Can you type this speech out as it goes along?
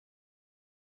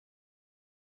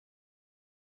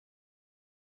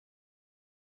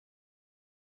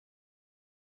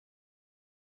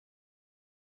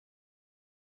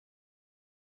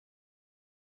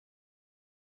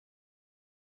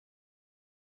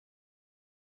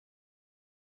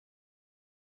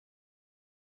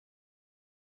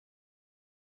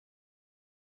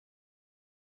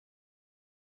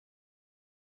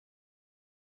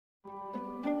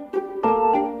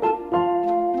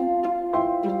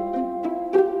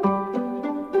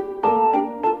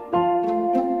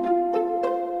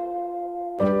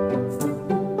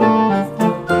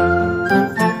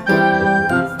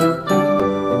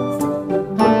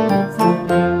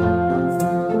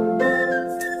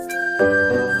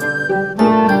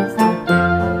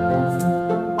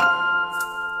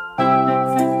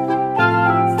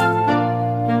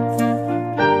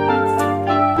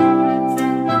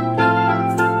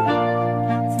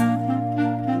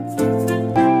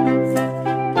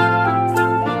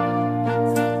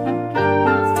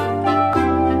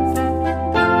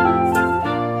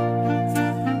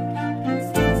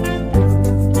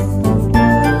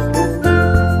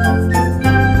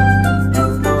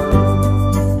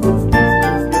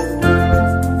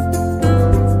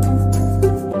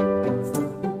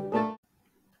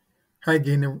Hi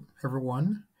again,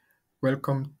 everyone.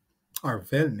 Welcome, or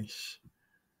Oy'Nissh.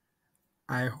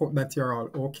 I hope that you're all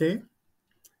okay.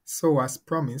 So, as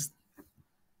promised,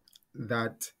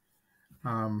 that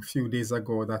few days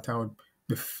ago, that I would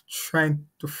be trying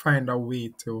to find a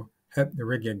way to help the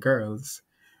reggae girls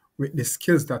with the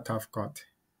skills that I've got.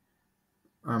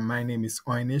 My name is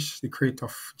Oy'Nissh, the creator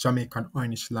of Jamaican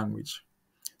Oy'Nissh language.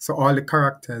 So, all the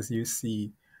characters you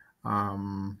see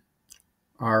um,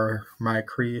 are my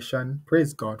creation.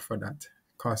 Praise God for that.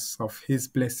 Because of His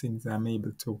blessings, I'm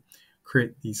able to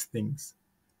create these things,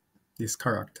 these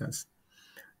characters.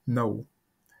 No,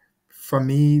 for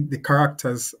me, the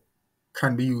characters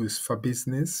can be used for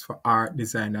business, for art,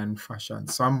 design, and fashion.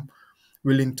 So I'm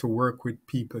willing to work with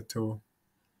people to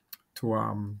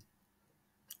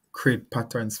create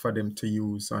patterns for them to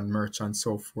use on merch and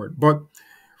so forth. But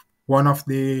one of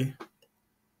the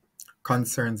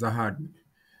concerns I had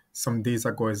some days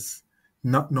ago is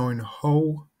not knowing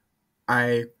how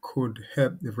I could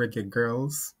help the reggae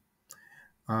girls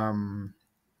um,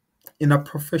 in a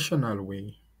professional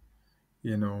way,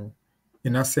 you know,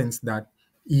 in a sense that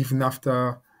even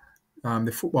after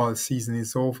the football season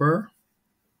is over,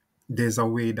 there's a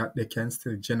way that they can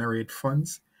still generate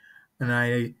funds. And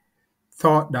I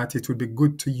thought that it would be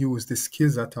good to use the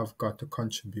skills that I've got to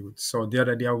contribute. So the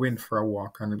other day I went for a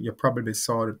walk, and you probably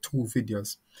saw the two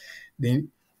videos. The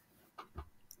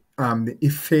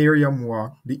Ethereum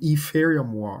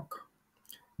walk.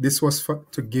 This was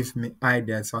to give me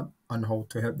ideas on how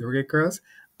to help the reggae girls,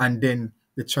 and then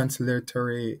the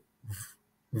translatory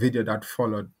video that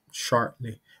followed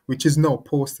shortly, which is now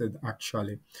posted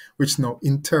actually, which now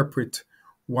interpret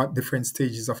what different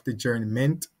stages of the journey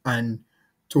meant and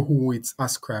to who it's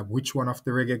ascribed, which one of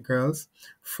the reggae girls.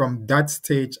 From that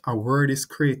stage, a word is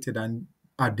created and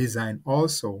a design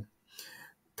also.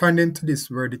 Turned into this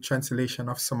word the translation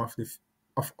of some of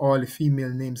all the female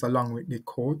names along with the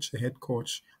coach, the head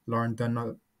coach, Lauren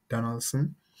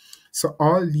Donaldson. So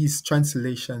all these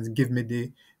translations give me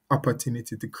the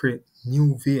opportunity to create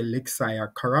new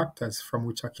VLXI characters from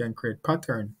which I can create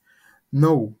pattern.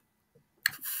 Now,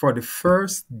 for the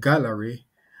first gallery,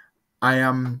 I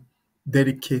am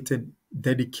dedicating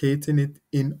it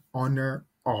in honor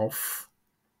of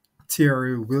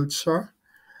Tiernny Wiltshire.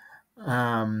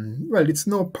 Well, it's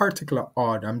no particular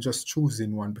order. I'm just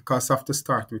choosing one because I have to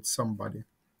start with somebody.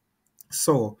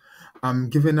 So I'm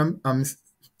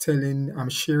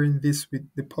sharing this with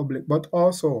the public, but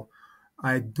also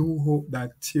I do hope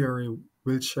that Tiernny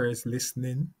Wiltshire is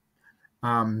listening.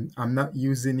 I'm not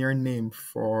using your name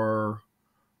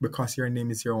because your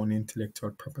name is your own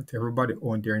intellectual property. Everybody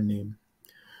owns their name.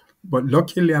 But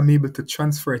luckily, I'm able to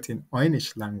transfer it in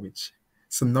Oy'Nissh language.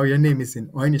 So now your name is in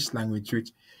Oy'Nissh language,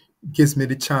 which gives me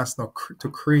the chance now to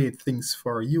create things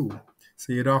for you.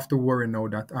 So you don't have to worry now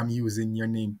that I'm using your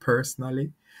name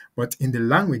personally. But in the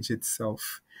language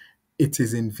itself, it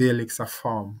is in VLXA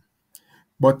form.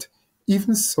 But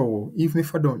even so, even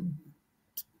if I don't,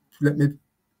 let me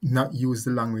not use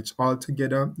the language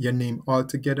altogether, your name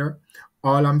altogether,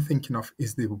 all I'm thinking of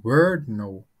is the word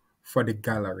now for the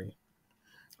gallery.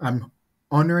 I'm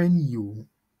honoring you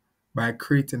by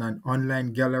creating an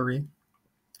online gallery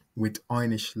with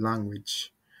Oy'Nissh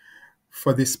language.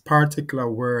 For this particular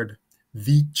word,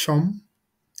 Vichum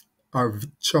or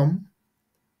Vichum,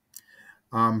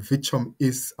 Vichum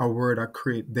is a word I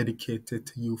create dedicated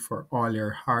to you for all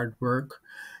your hard work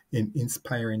in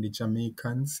inspiring the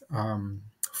Jamaicans,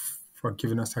 for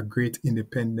giving us a great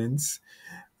independence,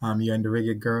 you and the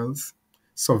Reggae Girlz.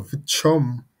 So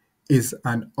Vichum is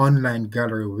an online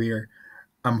gallery where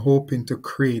I'm hoping to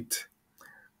create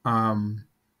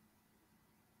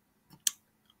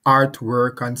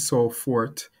artwork and so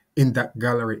forth in that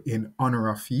gallery in honor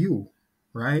of you,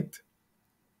 right?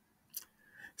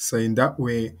 So in that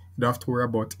way, don't have to worry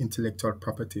about intellectual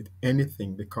property,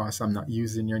 anything, because I'm not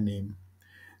using your name.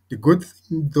 The good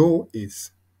thing though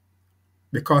is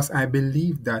because I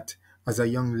believe that as a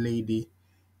young lady,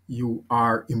 you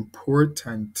are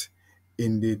important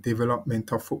in the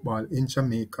development of football in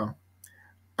Jamaica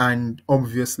and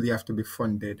obviously have to be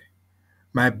funded.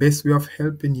 My best way of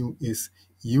helping you is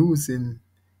using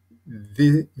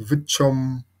the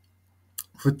Vichom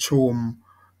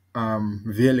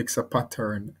Velixa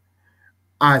pattern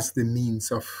as the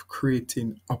means of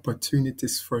creating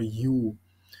opportunities for you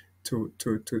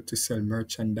to sell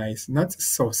merchandise. Not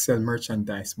so sell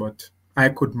merchandise, but I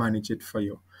could manage it for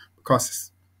you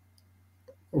because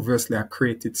obviously I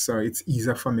created so it's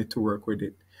easier for me to work with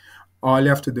it. All you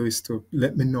have to do is to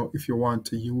let me know if you want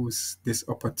to use this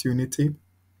opportunity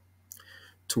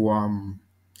to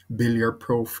build your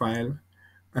profile.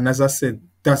 And as I said,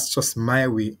 that's just my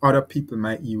way. Other people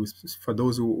might use, for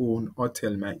those who own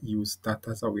hotel might use that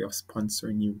as a way of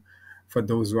sponsoring you. For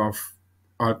those who have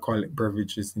alcoholic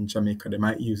beverages in Jamaica, they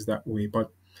might use that way.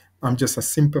 But I'm just a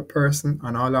simple person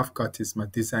and all I've got is my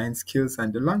design skills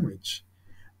and the language.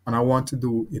 And I want to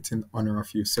do it in honor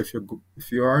of you. So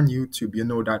if you are on YouTube, you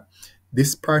know that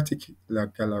this particular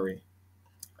gallery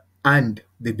and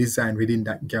the design within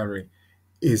that gallery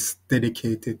is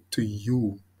dedicated to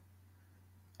you.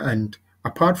 And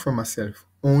apart from myself,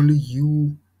 only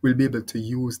you will be able to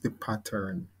use the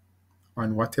pattern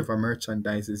on whatever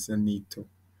merchandises you need to.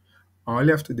 All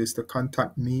you have to do is to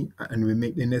contact me and we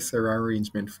make the necessary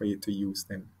arrangement for you to use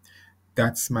them.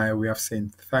 That's my way of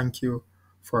saying thank you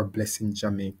for blessing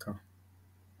Jamaica.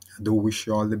 I do wish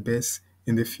you all the best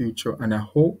in the future, and I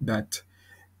hope that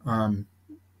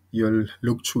you'll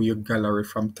look through your gallery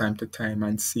from time to time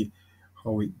and see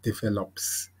how it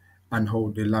develops and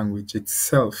how the language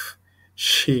itself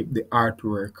shape the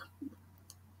artwork.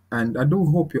 And I do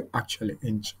hope you actually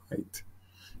enjoy it.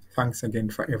 Thanks again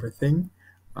for everything,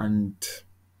 and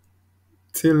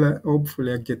till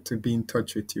hopefully I get to be in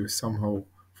touch with you somehow.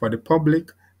 For the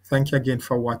public, thank you again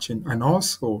for watching, and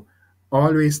also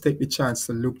always take the chance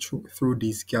to look through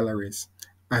these galleries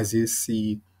as you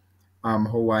see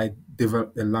how I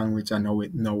develop the language and how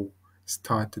it now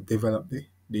start to develop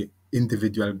the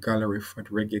individual gallery for the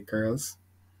Reggae Girlz.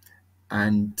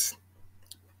 And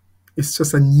it's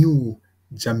just a new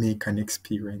Jamaican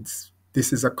experience.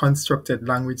 This is a constructed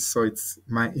language, so it's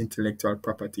my intellectual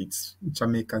property. It's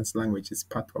Jamaican's language is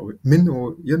part of it. Me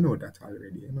know, you know that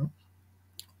already, you know.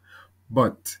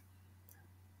 But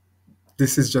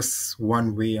this is just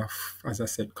one way of, as I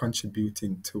said,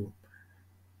 contributing to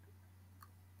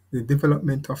the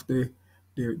development of the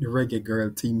Reggae Girl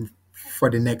team for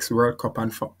the next World Cup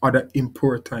and for other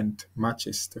important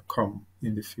matches to come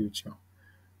in the future.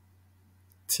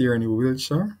 Tiernny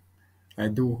Wiltshire, I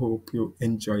do hope you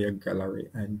enjoy your gallery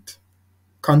and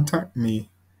contact me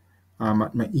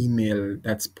at my email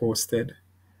that's posted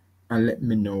and let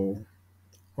me know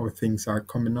how things are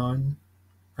coming on.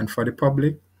 And for the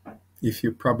public, if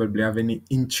you probably have any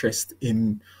interest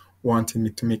in wanting me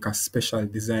to make a special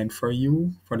design for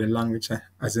you for the language,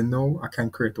 as you know, I can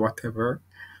create whatever.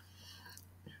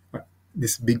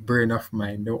 This big brain of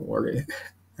mine, don't worry,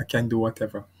 I can do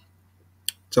whatever.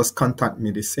 Just contact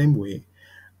me the same way.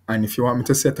 And if you want me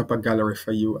to set up a gallery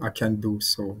for you, I can do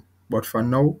so. But for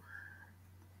now,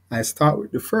 I start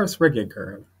with the first Reggae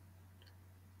Girl,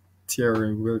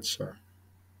 Tiernny Wiltshire.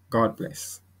 God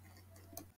bless.